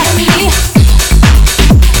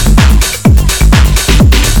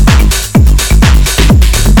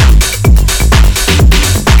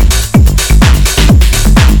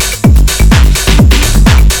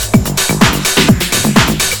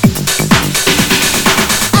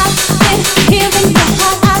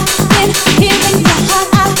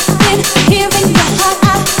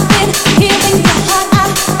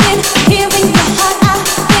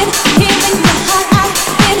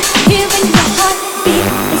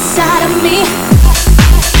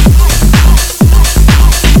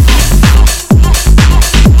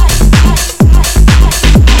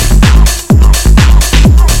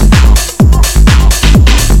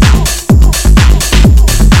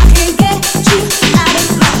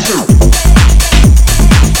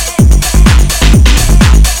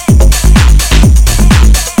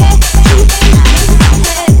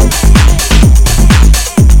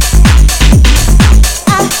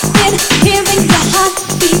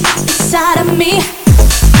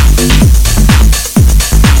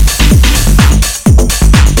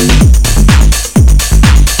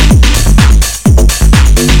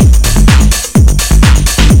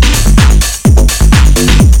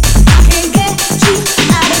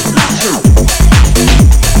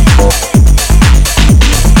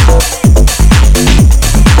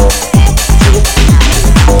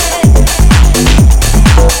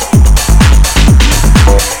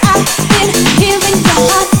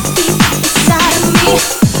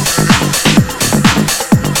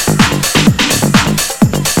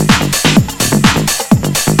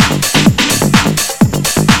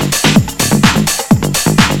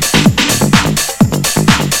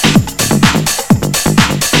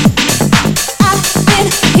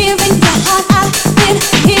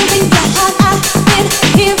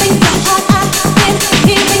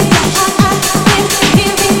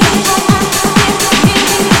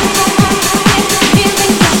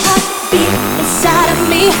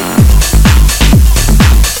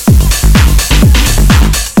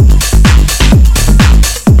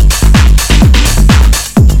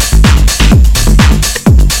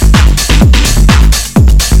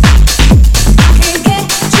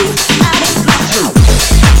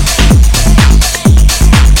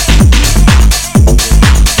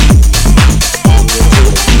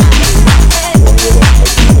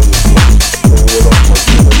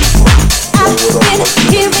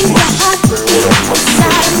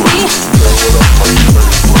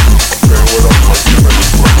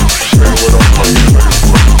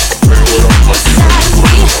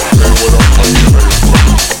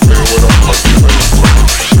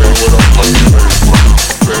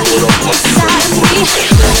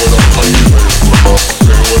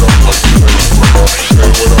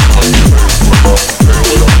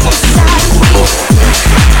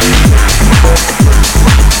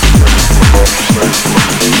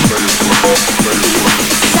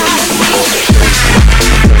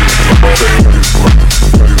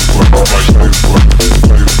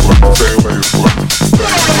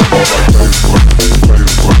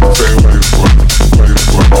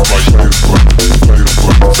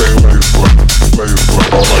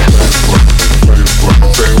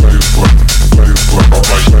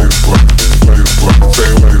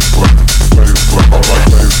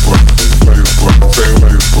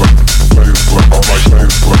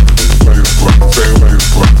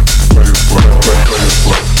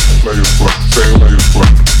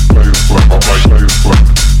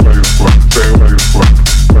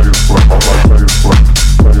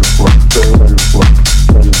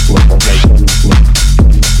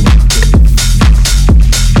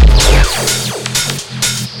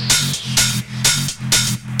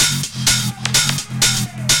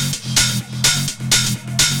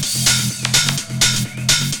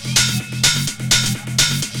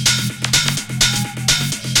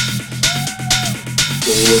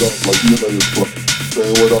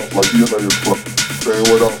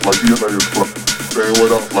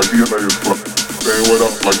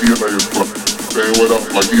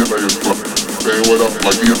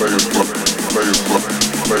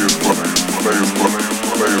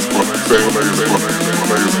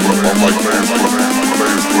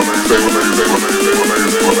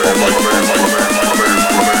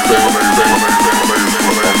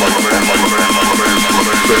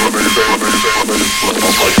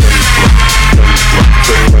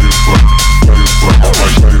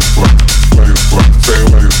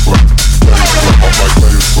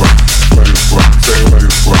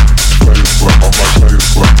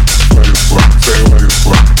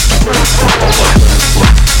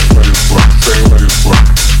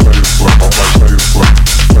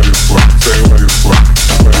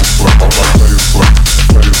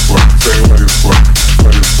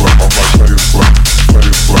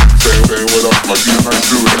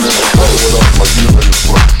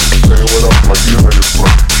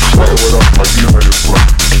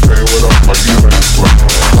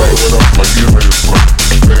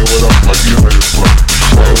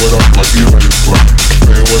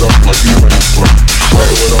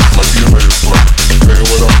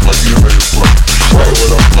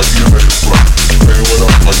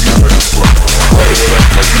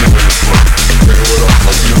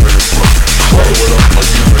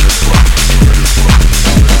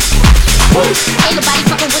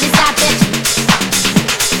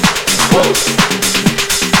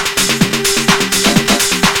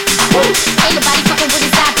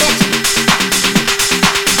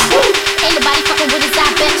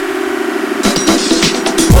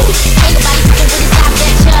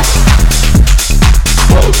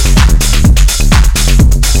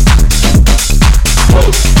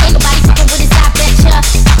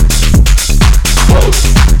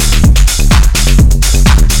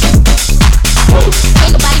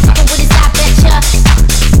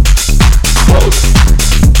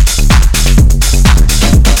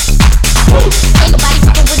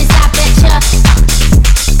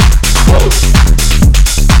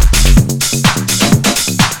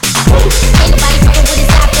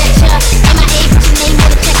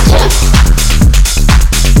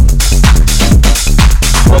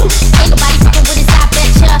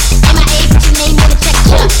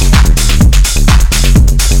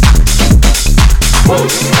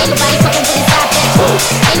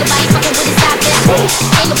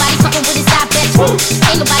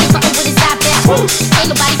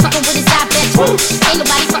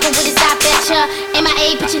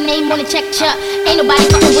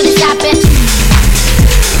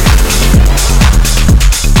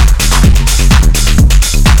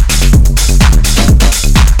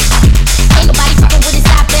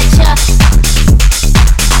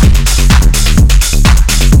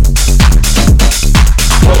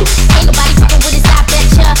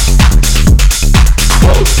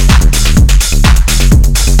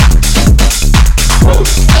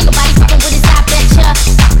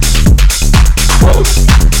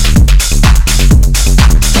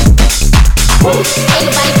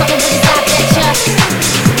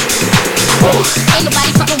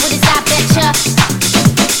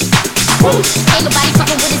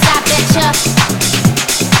nobody fucking with us, I betcha.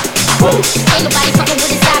 Ain't nobody fucking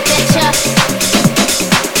with us, I betcha.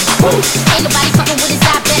 Ain't nobody fucking with us,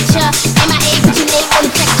 I betcha. MIA, put your name on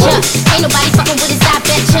the check, ain't nobody fucking with us, I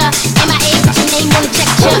betcha. MIA, put your name on the check,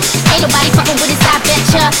 ain't nobody fucking with us, I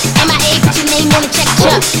betcha. MIA, put your name on the check,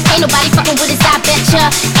 ain't nobody fucking with us, I betcha.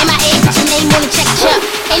 MIA, put your name on the check,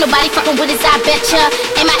 ain't nobody fucking with us, I betcha.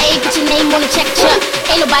 MIA, put your name on the check,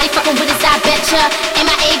 ain't nobody fucking with us, I betcha.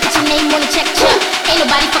 MIA, put your name on the check, ain't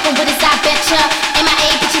nobody fucking with us, I betcha. MIA,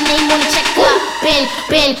 put your name on the check.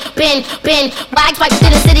 Been, wide right to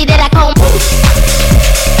the city that I come.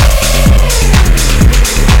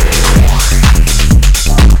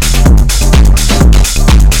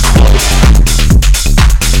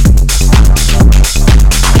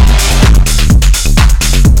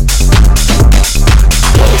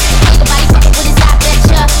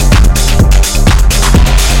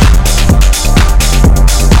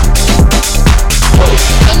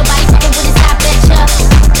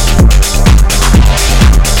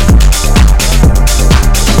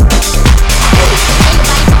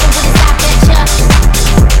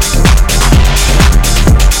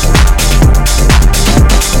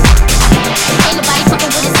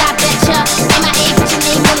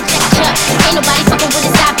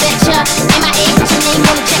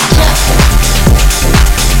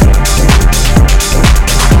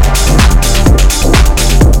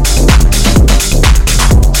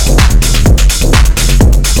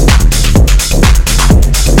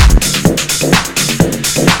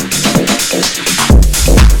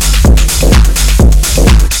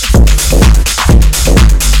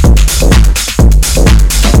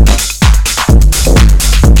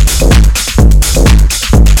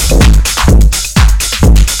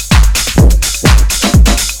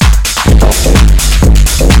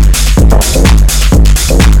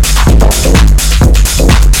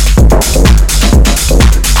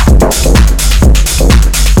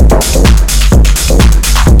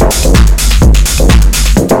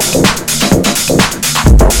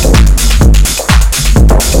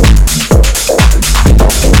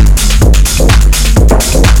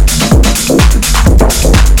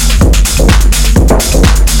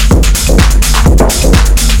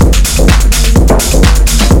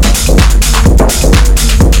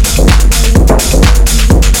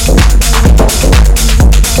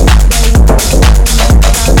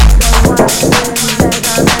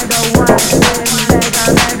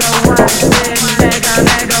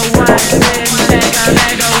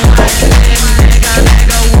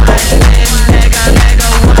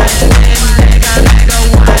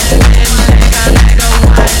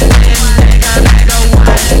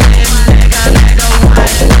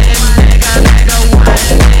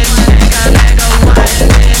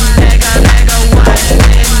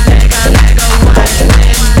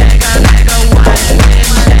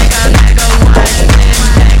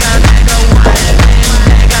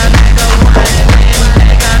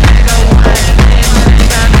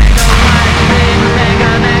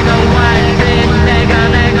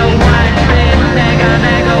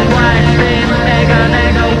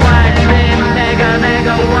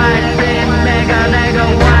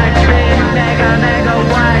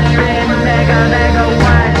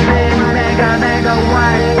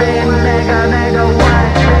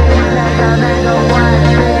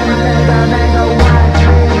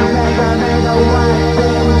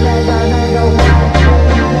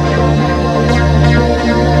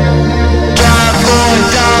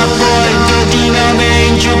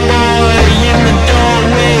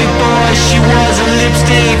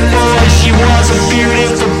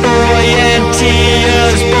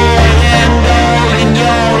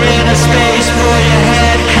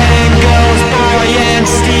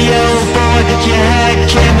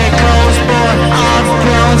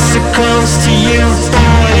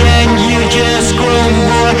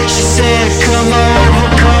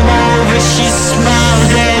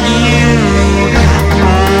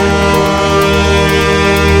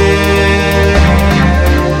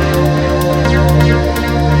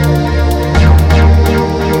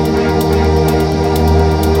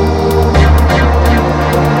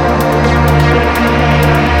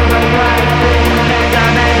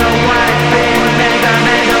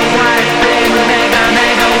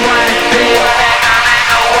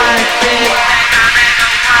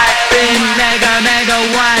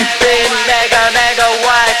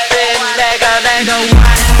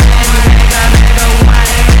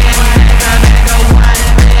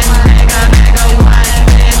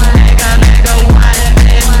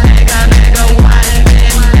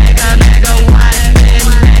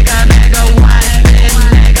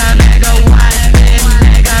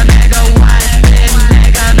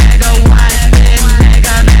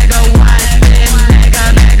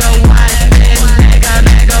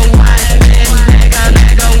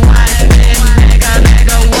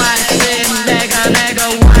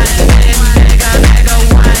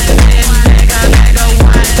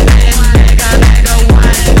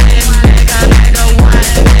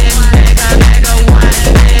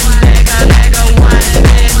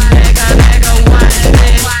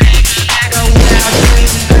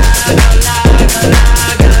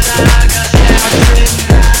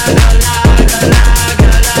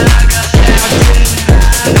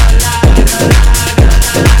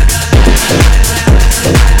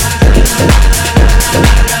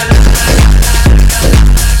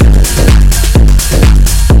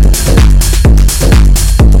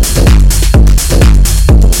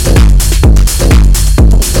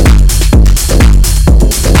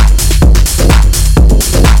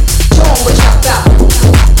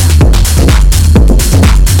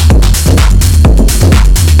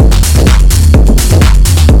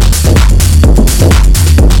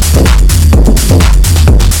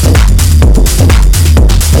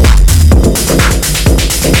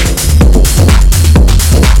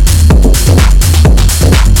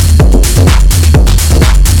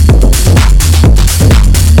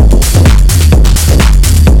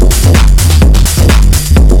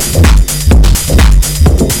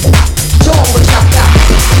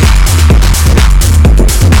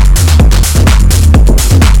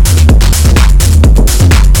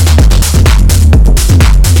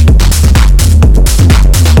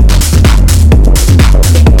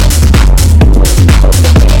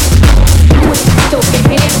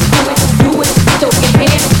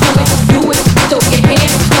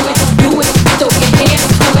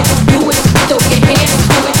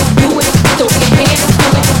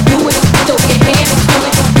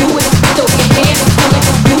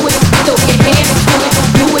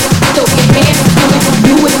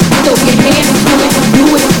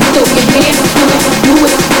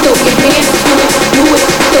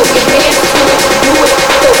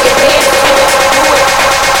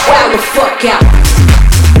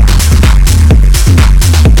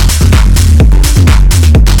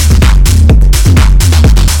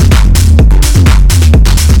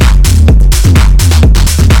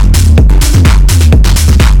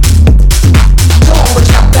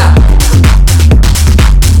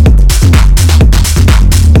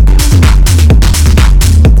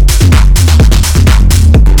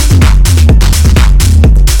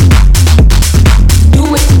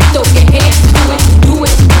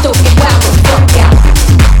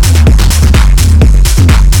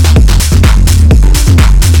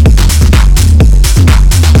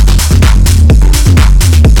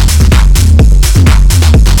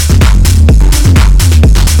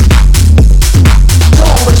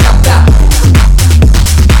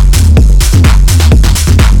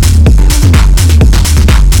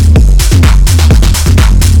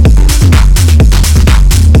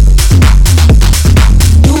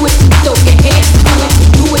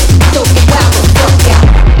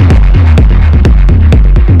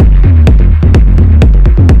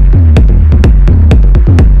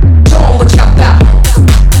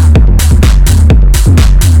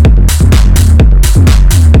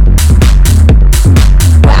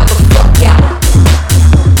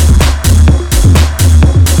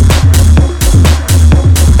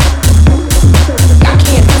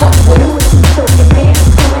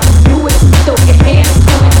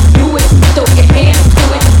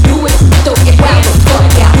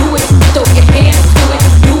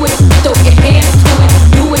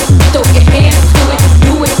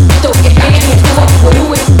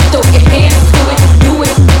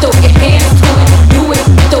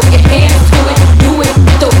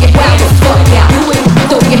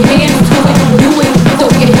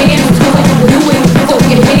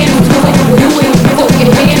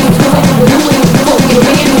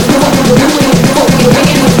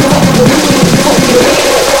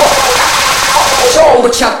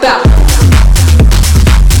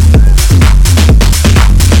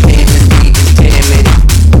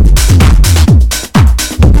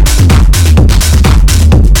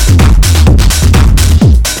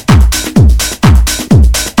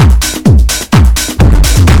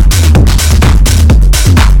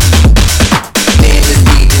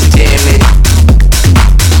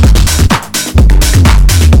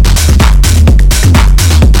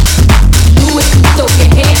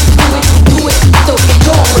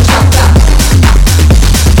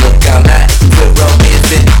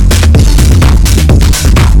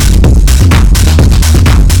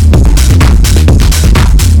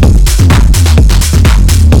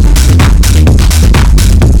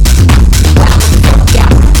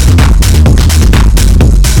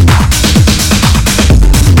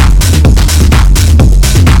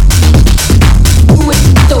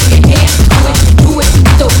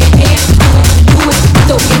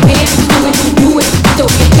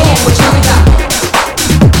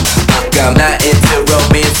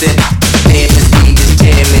 romancing. Damn, this beat is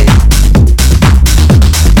jamming.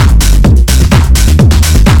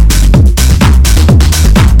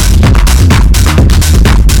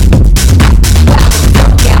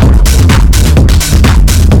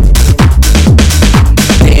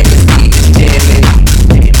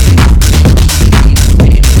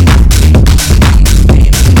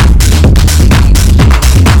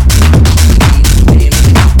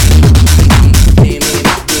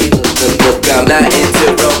 I'm not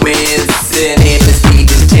into romancing, and this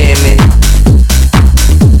beat is jamming.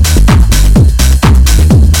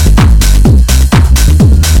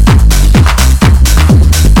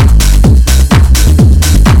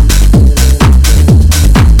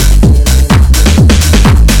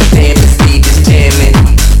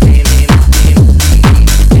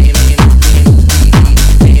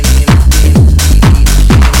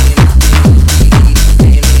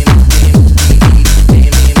 Damn, this beat is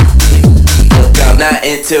jamming. Not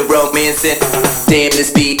into romancing. Damn,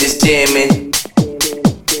 this beat is jamming.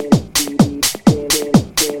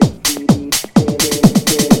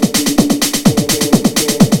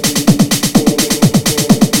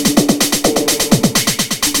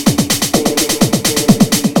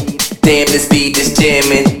 Damn, this beat is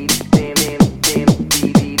jamming.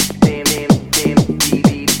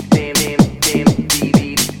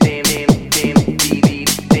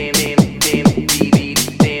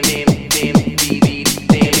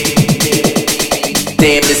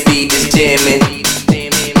 Damn, this beat is jamming.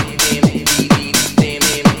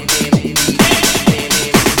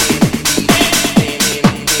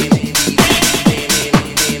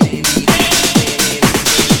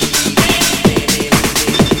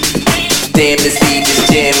 Damn, this beat is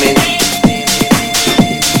jamming.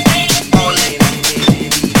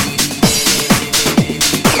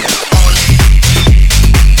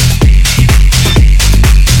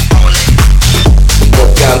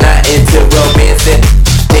 Look, I'm not into romancing.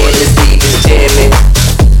 Damn, this beat is jamming.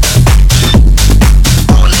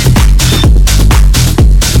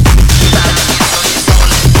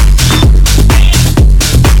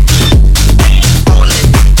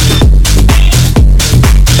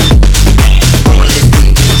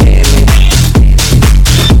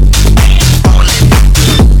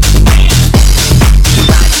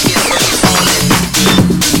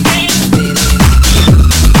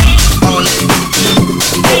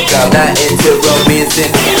 I'm not into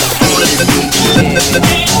romancing.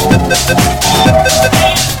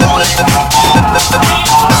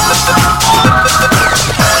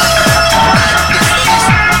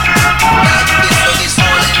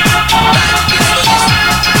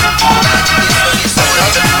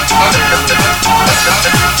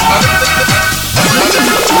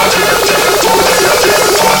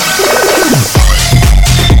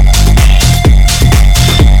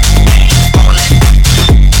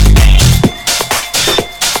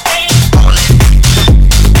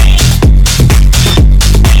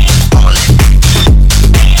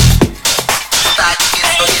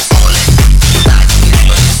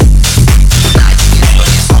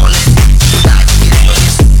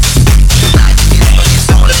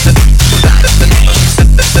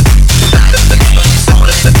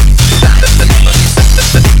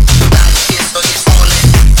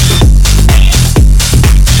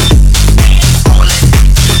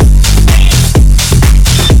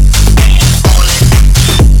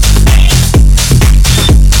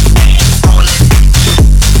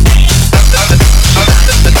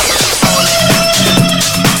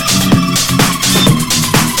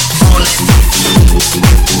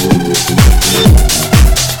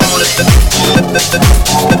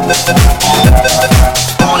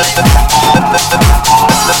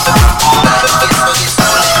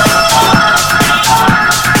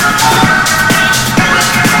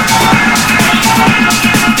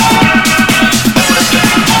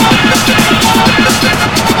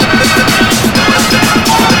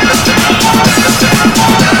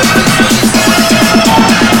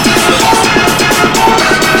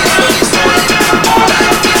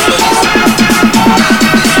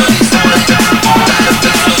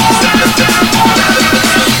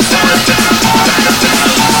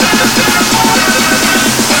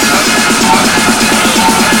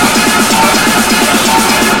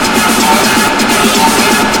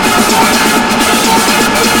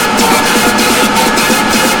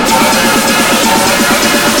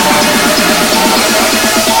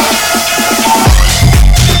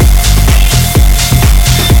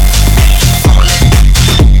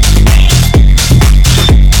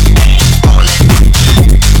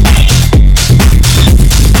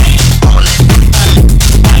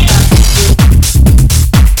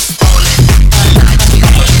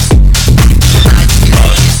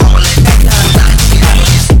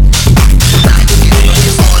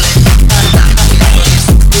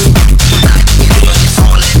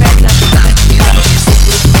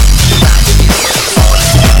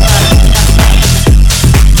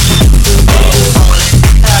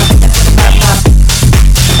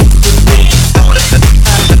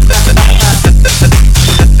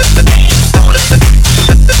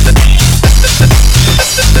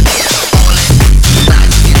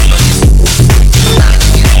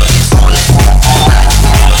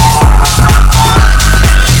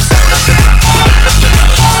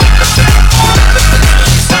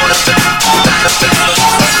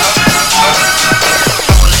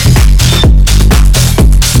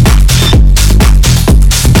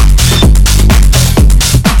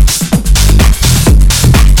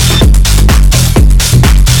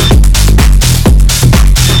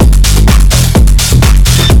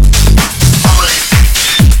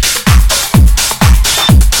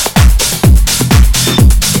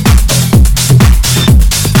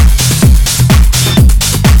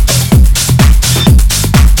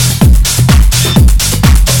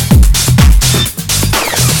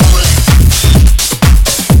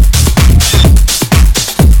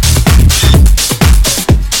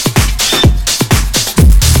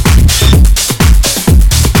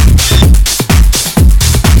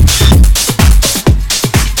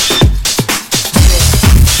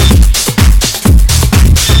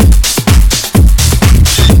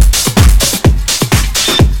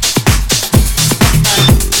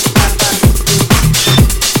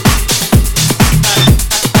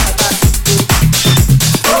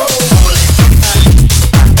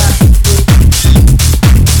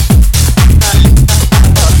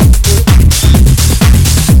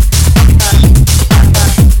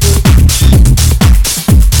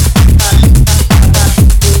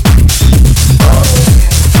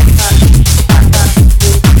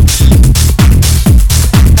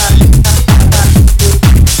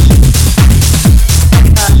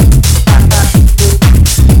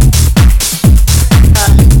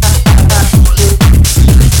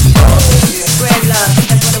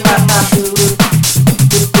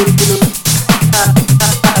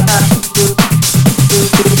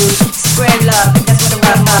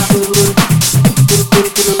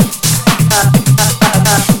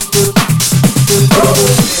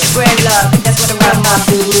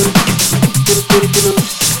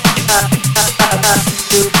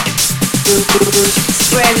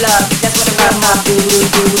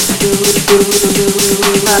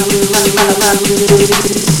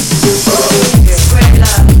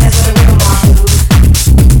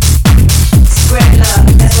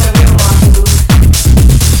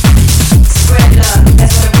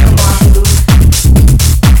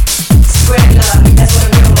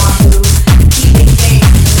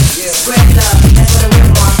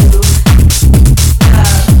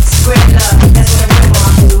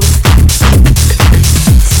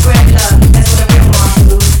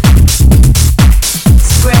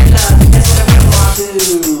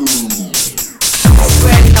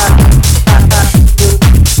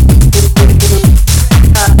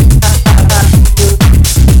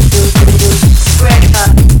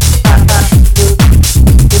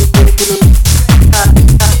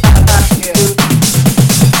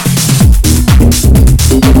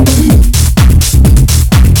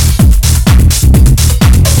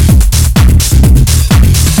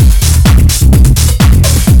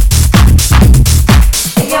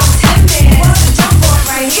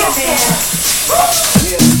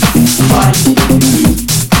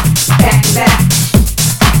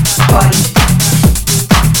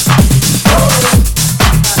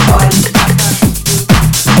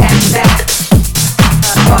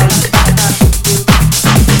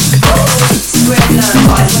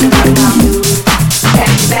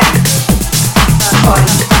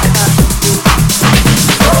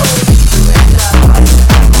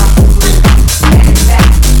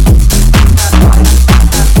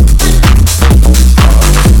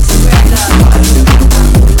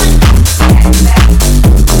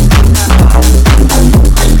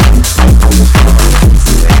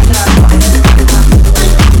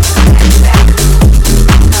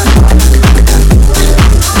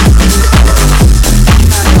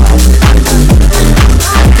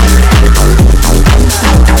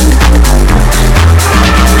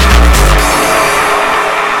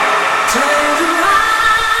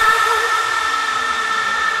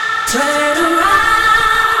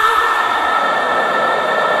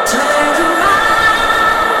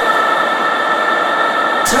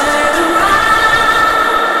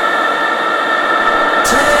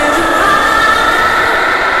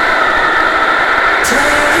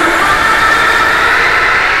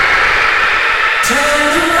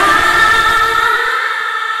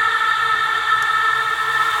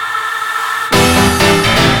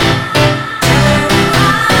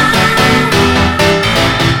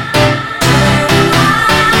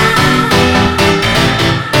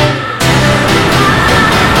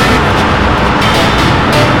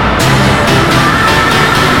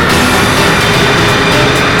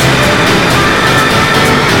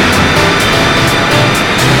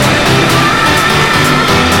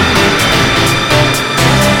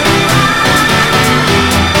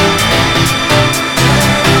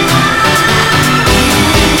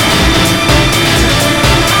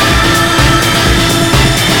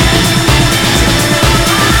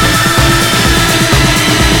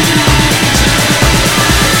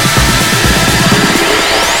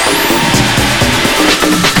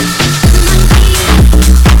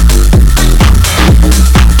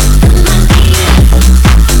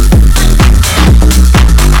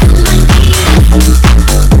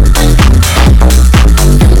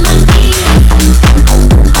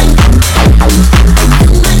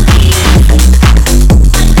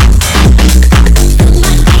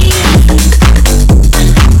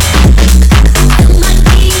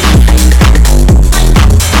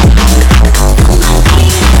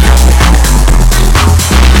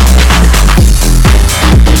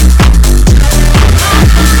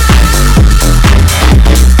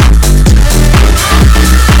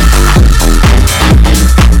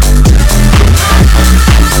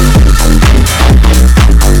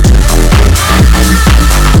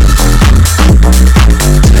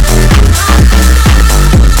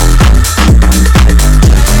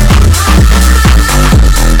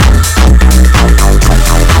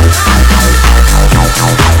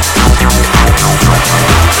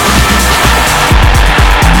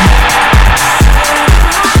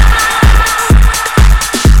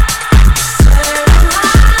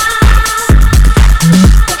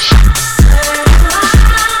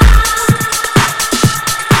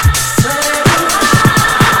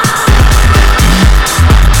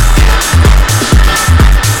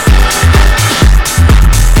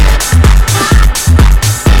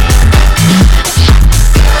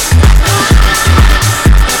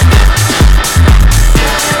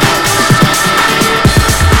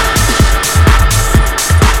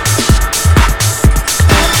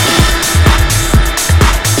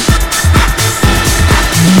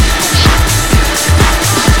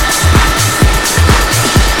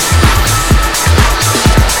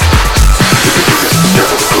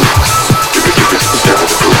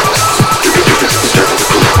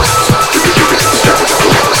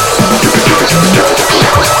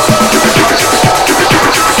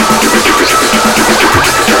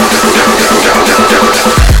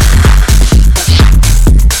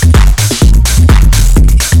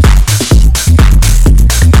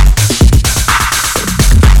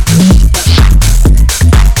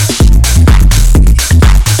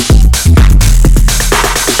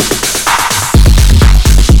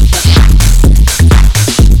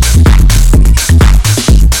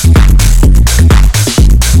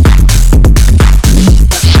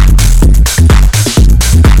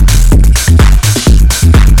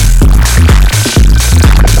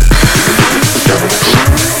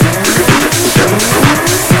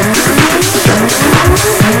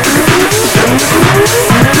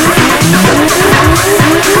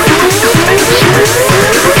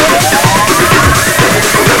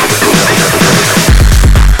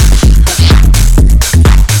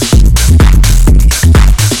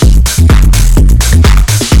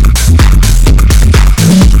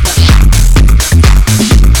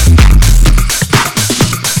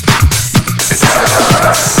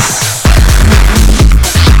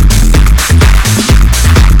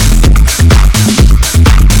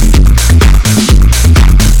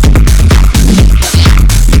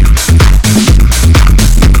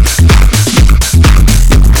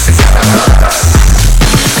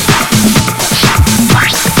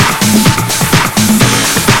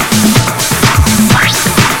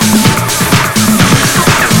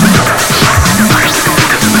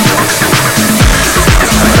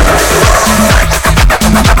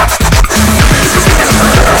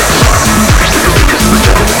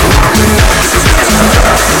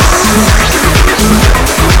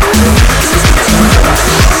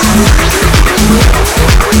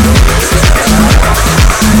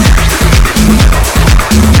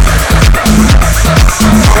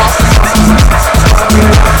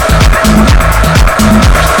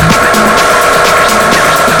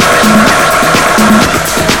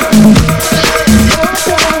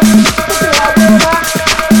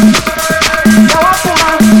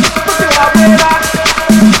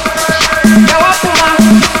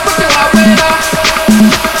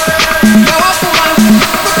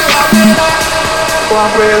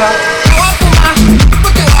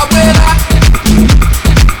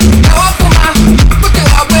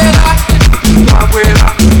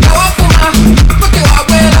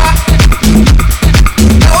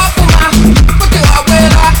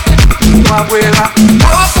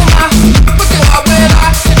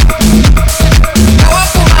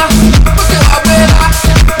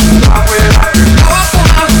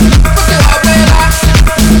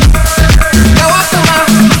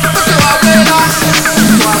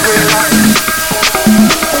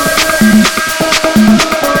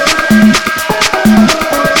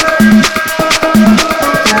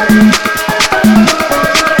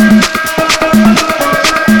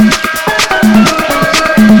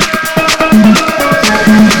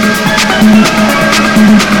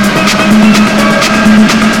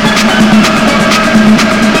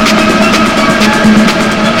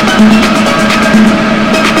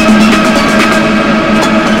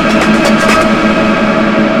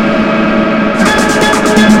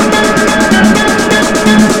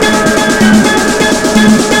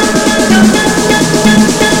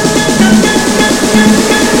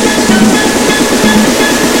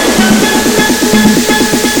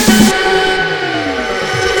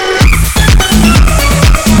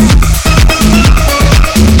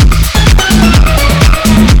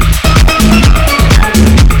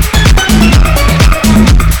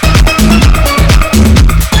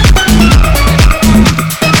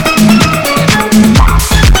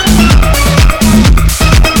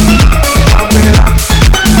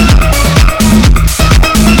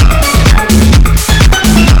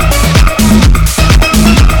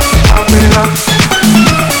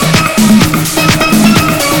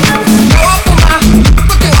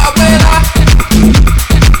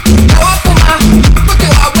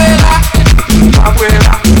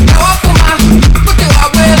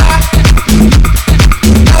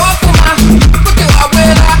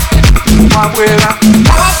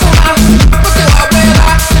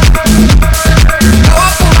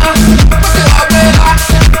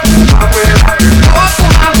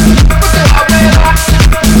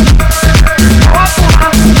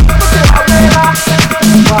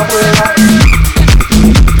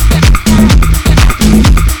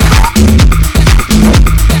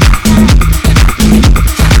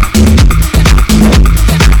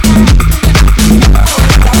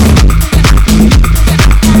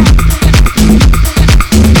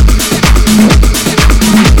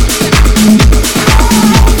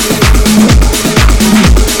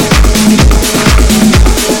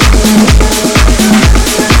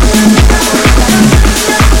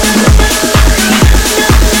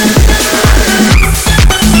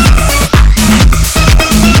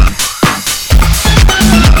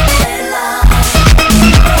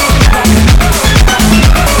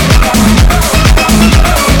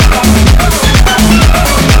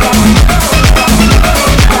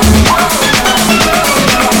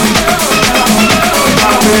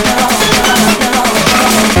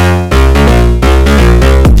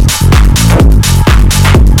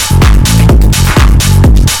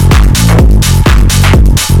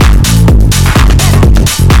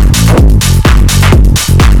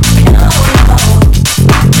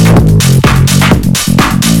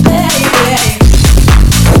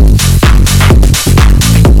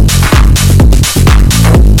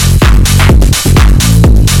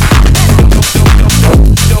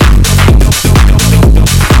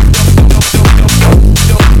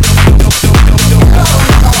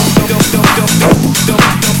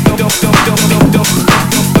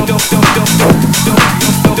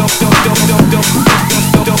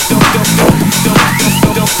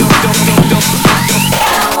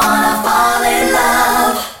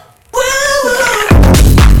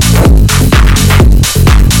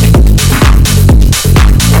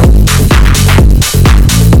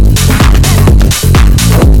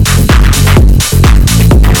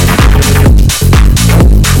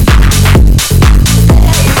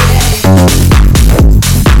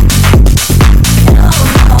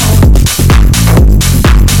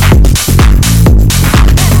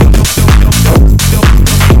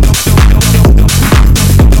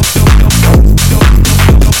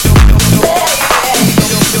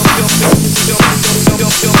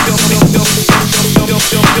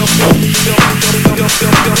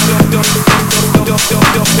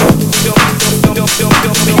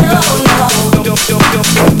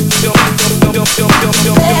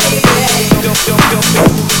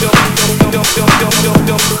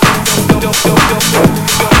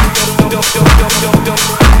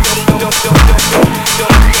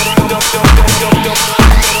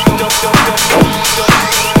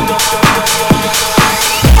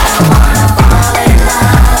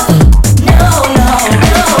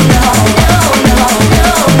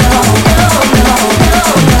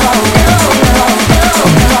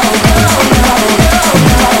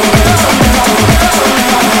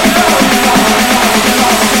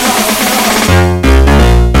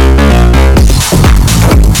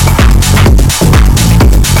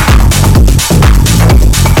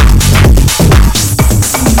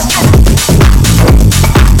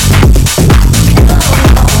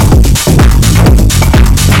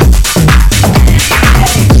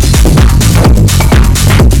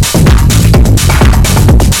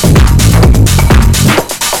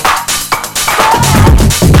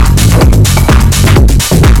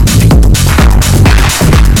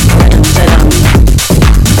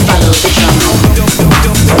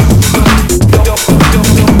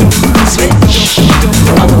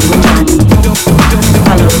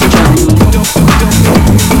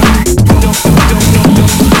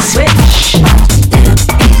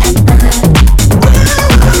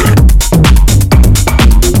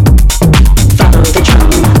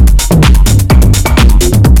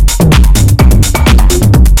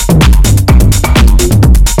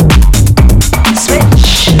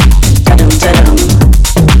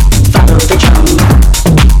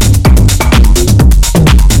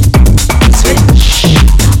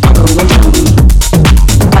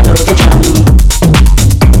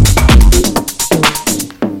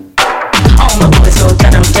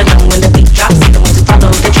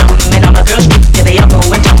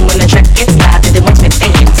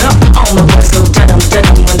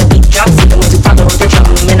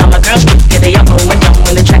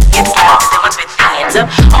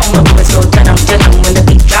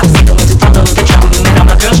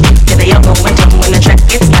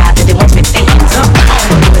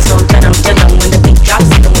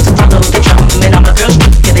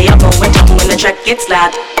 gets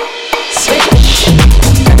loud. Switch,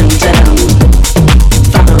 da-dum, da-dum.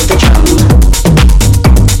 Follow the drum.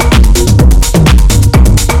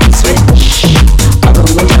 Switch, up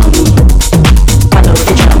and down. Follow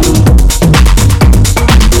the drum.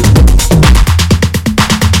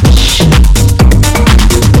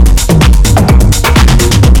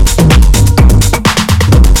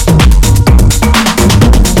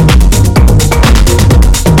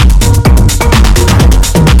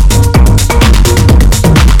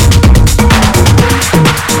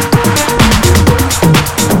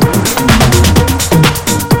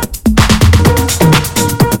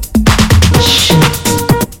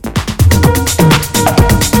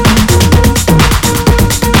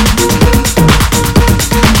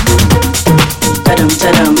 Da-dum,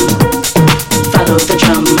 follow the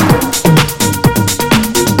drum.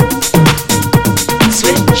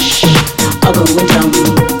 Switch, I'll go and drum.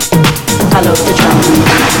 Follow the drum.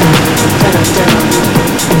 Da-dum, da-dum.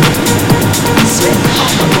 Switch,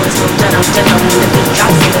 all the boys go da-dum, da-dum. When the beat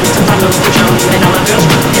drops, they go to follow the drum. And all the girls,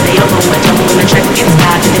 yeah, they all go and drum. When the track gets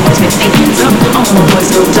loud, and they want to stay hands up. All the boys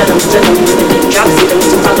go da-dum, da-dum. When the beat drops, they go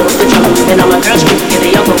to follow the drum. And all the girls, yeah,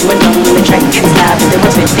 they all go and drum. When the track gets loud, and they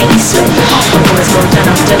want to stay hands up. All the boys go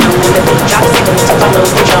da-dum, da-dum. When the beat drops, they go to follow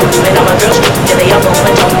the drum. And all the girls, yeah, they all go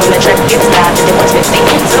and drum. When the track gets loud, and they want to stay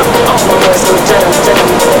hands up. All the boys go da-dum, da-dum.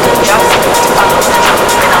 When the beat drops, they go to follow the drum.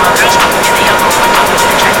 And all the girls, yeah, they all go and drum.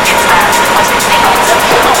 When the track gets loud, and they want to stay hands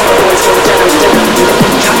up. All the boys go da-dum, da-dum. When the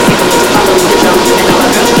beat drops, they go to follow the drum. And all the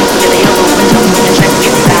girls, yeah, they all go and drum. When the track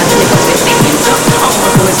gets loud, and they want to stay hands up. All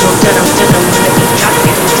the boys go da-dum, da-dum. When the beat drops,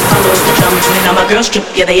 they go to follow the drum. And all my girls,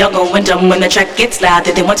 yeah, they all go and drum. When the track gets loud,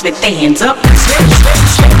 they want to put their hands up. Switch, switch,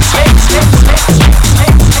 switch, switch, switch, switch,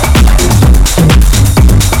 switch.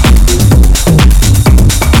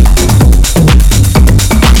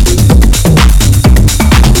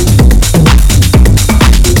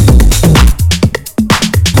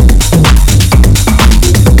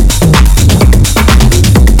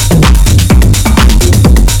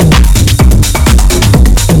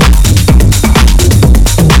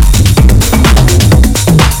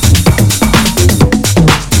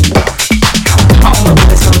 All the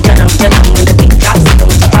boys go da-dum, da-dum. When the beat drops, they go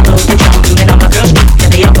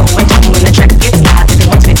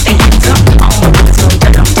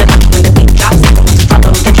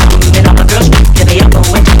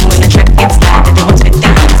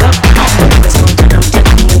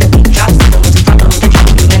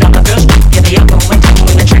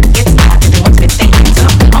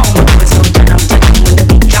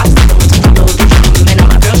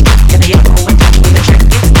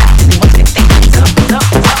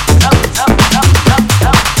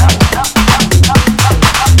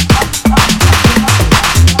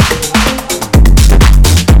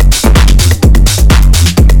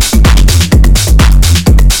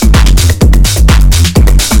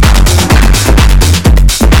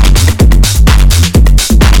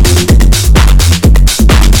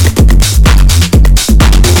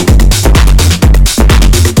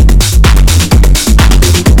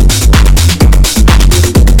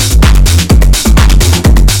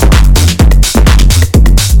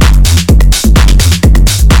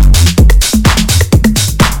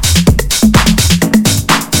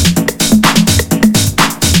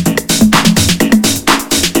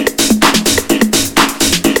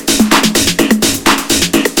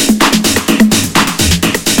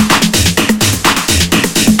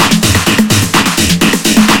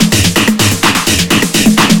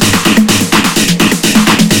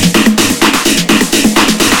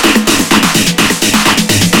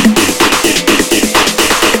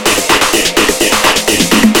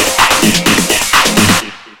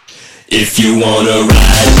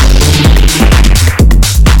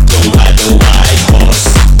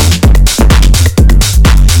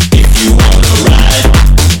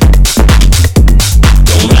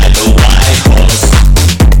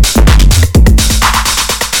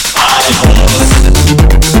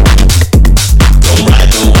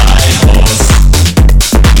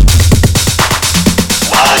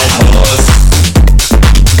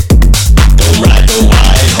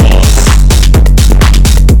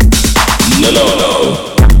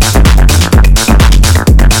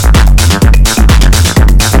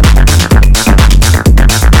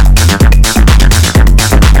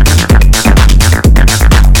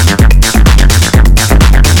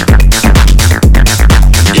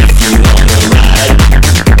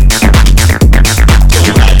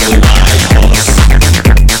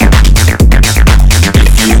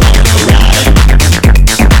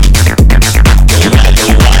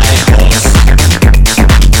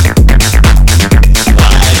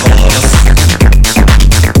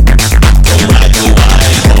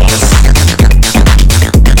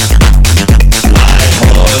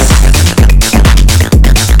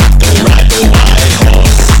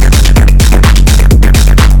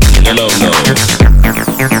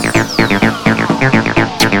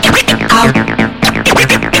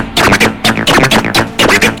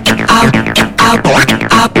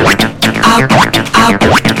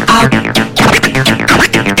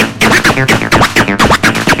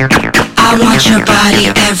I want your body,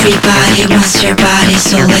 everybody wants your body,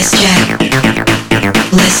 so let's check.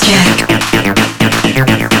 Let's check.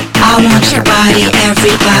 I want your body,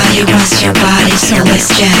 everybody wants your body, so let's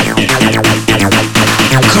check.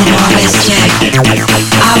 Come on, let's check.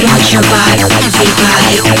 I want your body,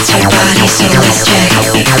 everybody wants your body, so let's check.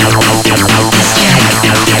 Let's check.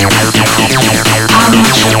 I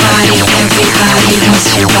want your body, everybody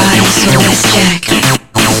wants your body, so let's check.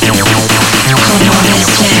 Come on, let's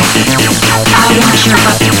check. I want your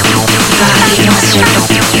body, everybody wants your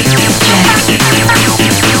body, check.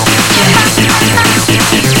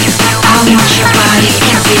 I want your body,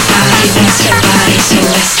 everybody wants your body, so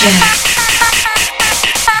let's check.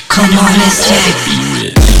 Come on, let's check.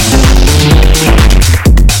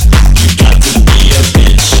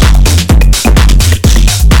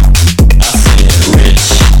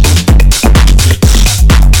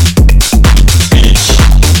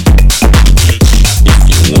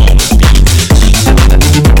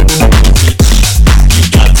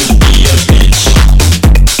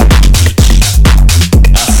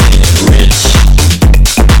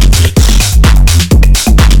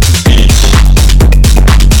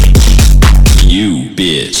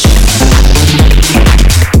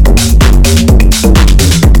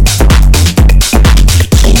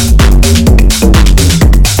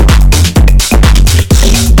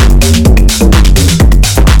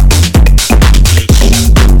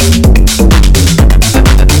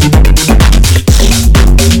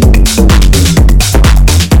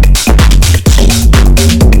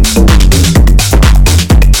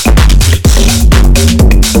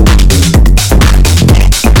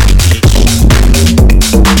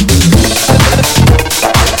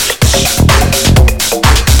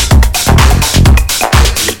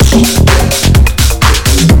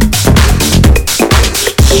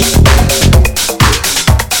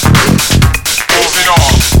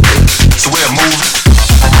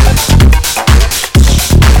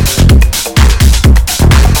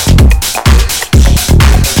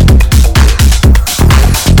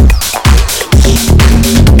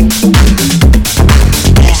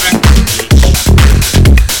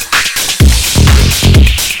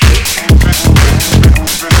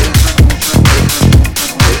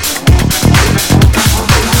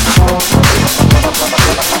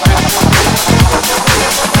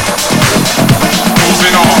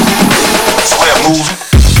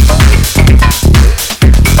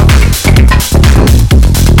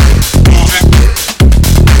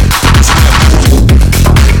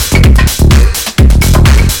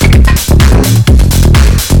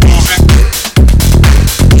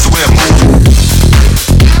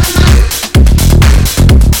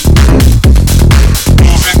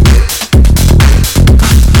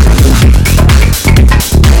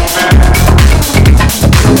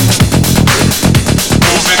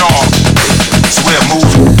 We're moving.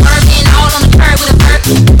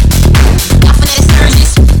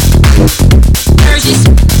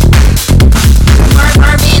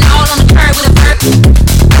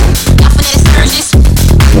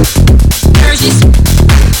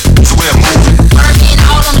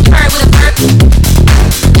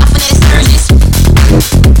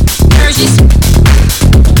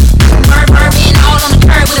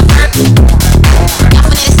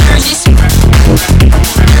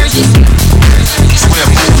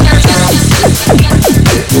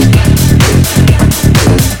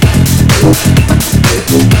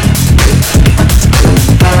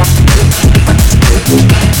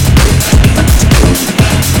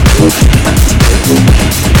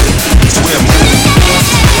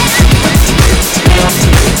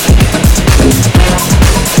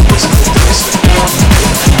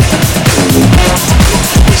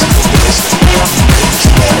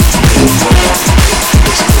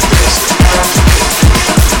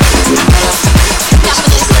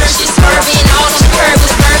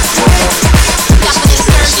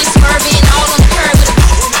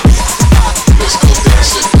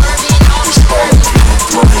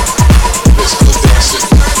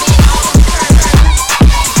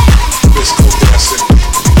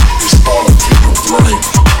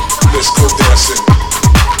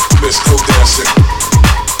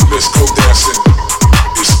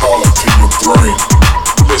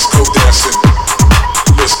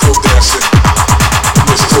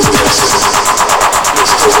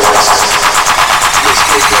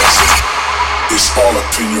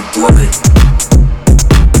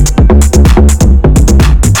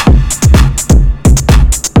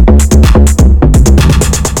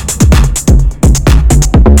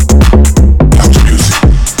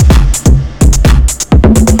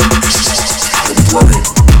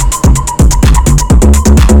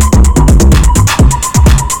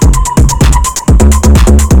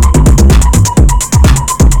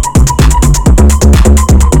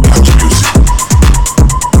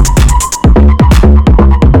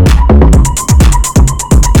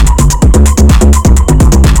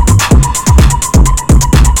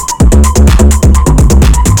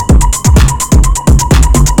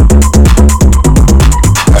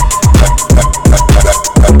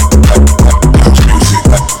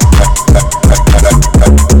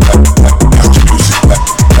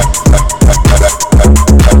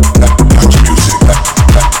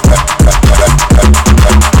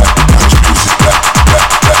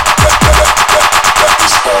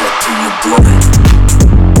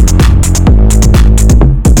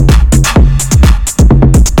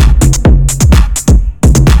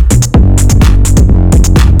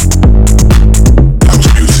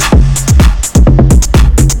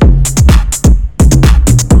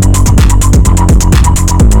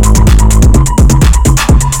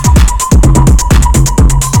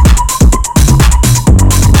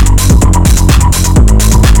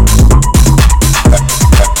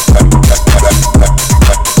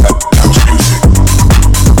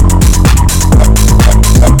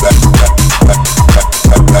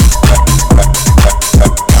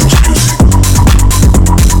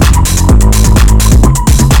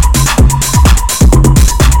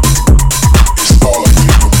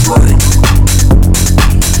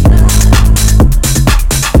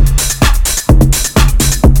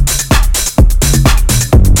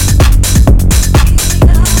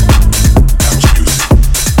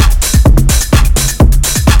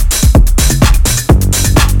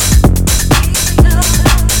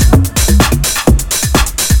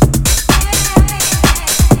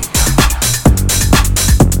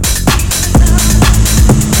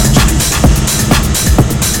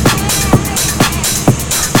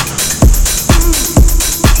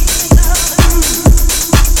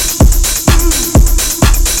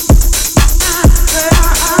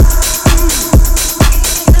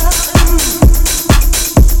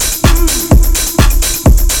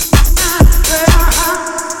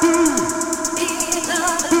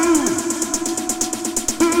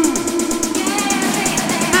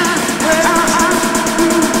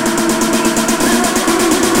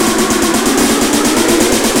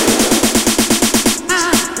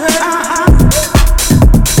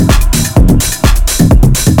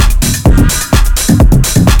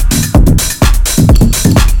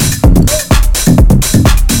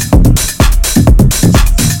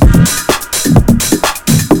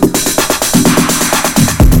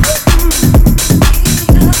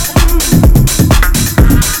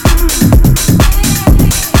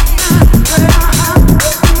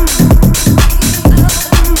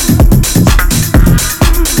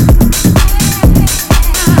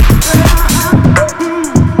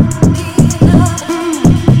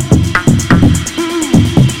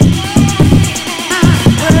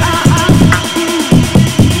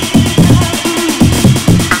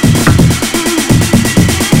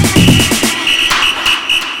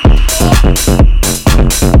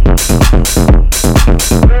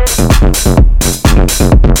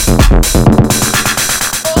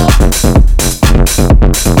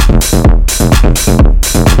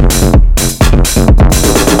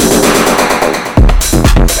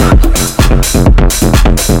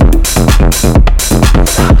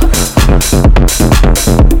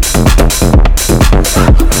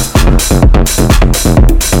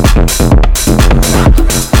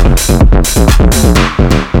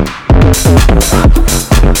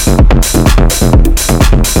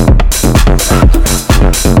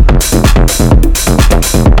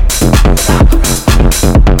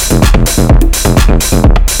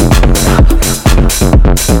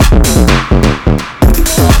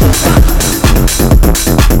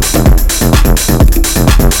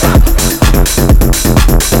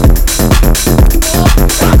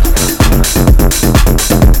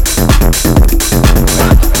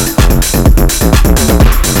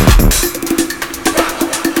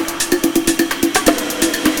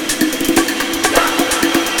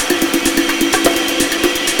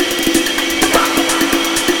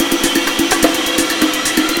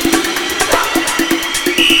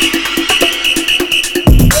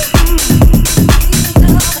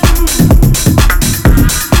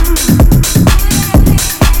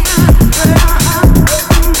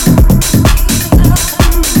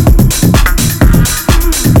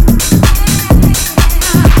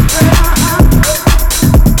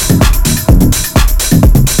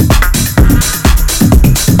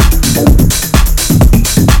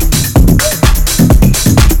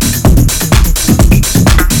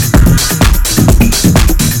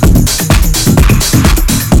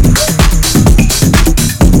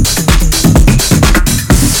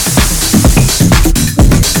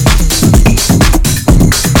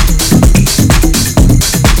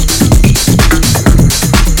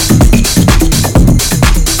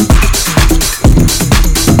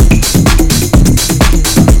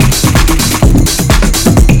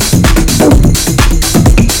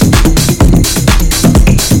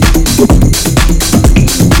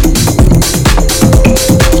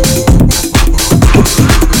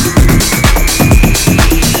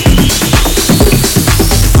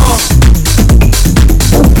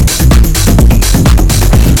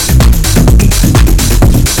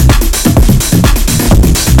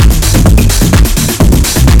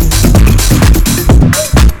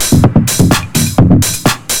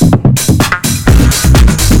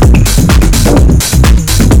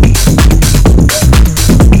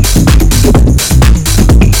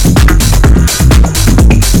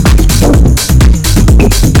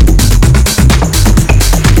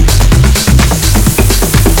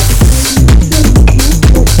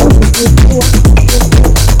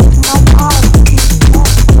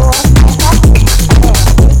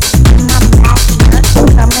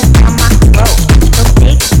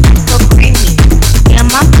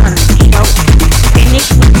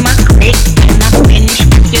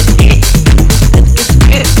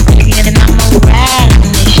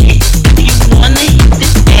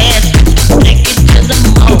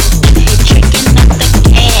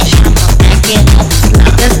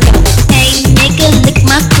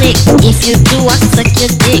 dick. If you do, I suck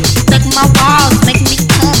your dick. Suck my balls, make me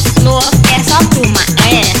come. Floor gas all through my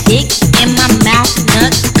ass. Dick in my mouth,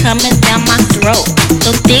 nut coming down my throat.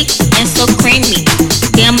 So thick and so creamy,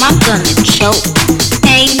 damn I'm gonna choke.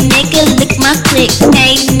 Hey nigga, lick my click.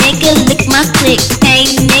 Hey nigga, lick my click. Hey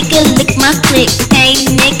nigga, lick my click. Hey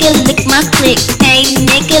nigga, lick my click. Hey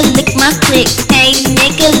nigga, lick my click. Hey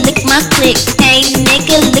nigga, lick my click. Hey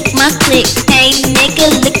nigga, lick my click. Hey nigga,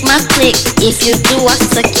 lick my click. If you do, I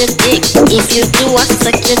suck your dick. If you do, I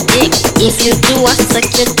suck your dick. If you do, I suck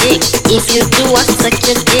your dick. If you do, I suck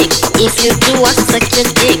your dick. If you do, I suck your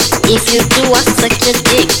dick. If you do, I suck your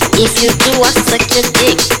dick. If you do, I suck your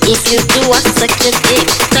dick. If you do, I suck your dick.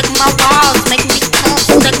 Suck my balls, make me come.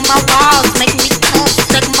 Suck my balls, make me come.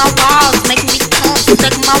 Suck my balls, make me come.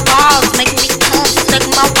 Suck my balls, make me come. Suck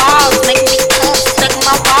my balls, make me come. Suck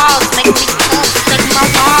my balls, make me come. Suck my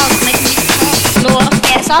balls, make me come. Floor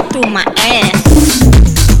gas all through my ass.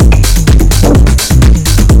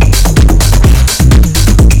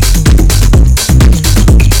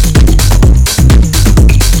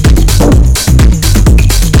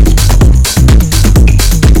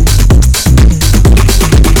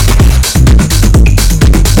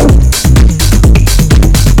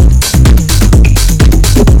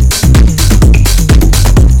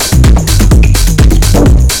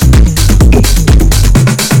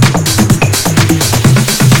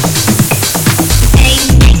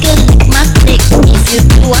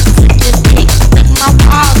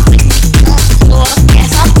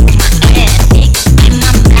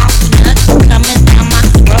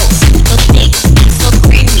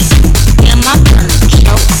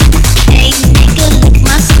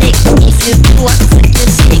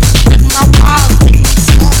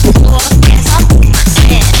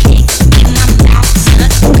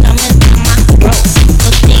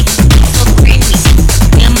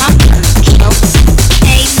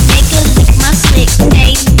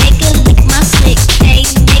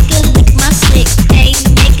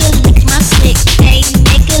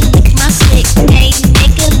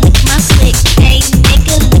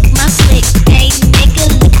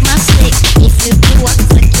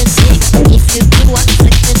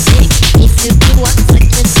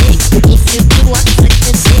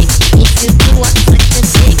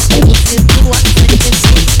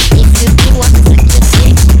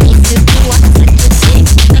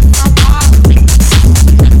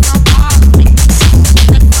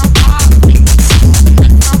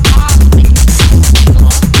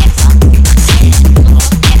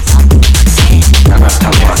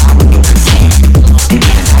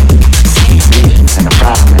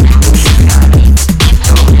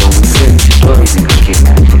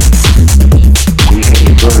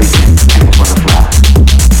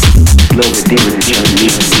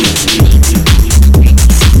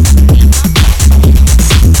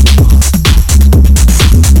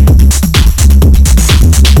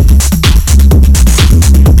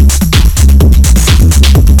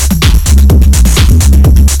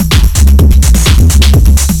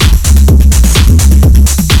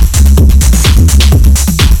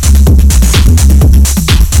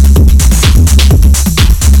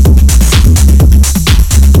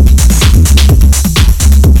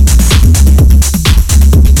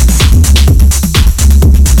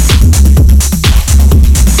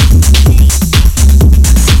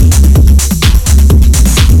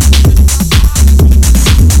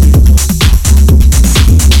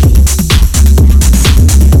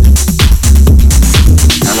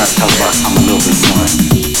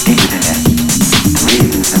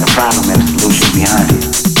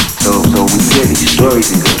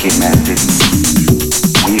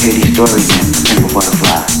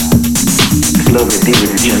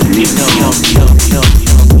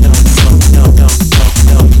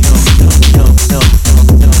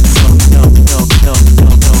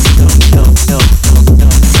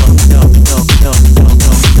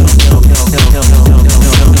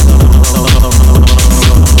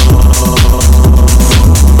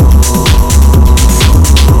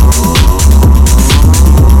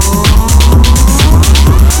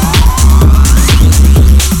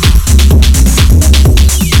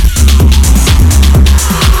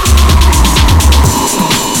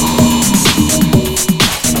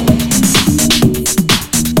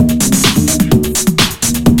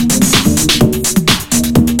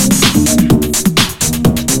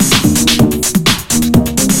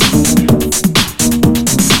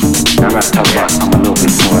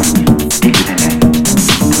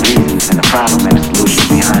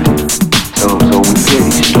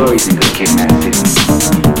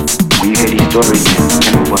 stories in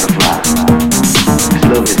Chemical Butterfly. This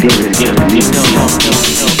love is different,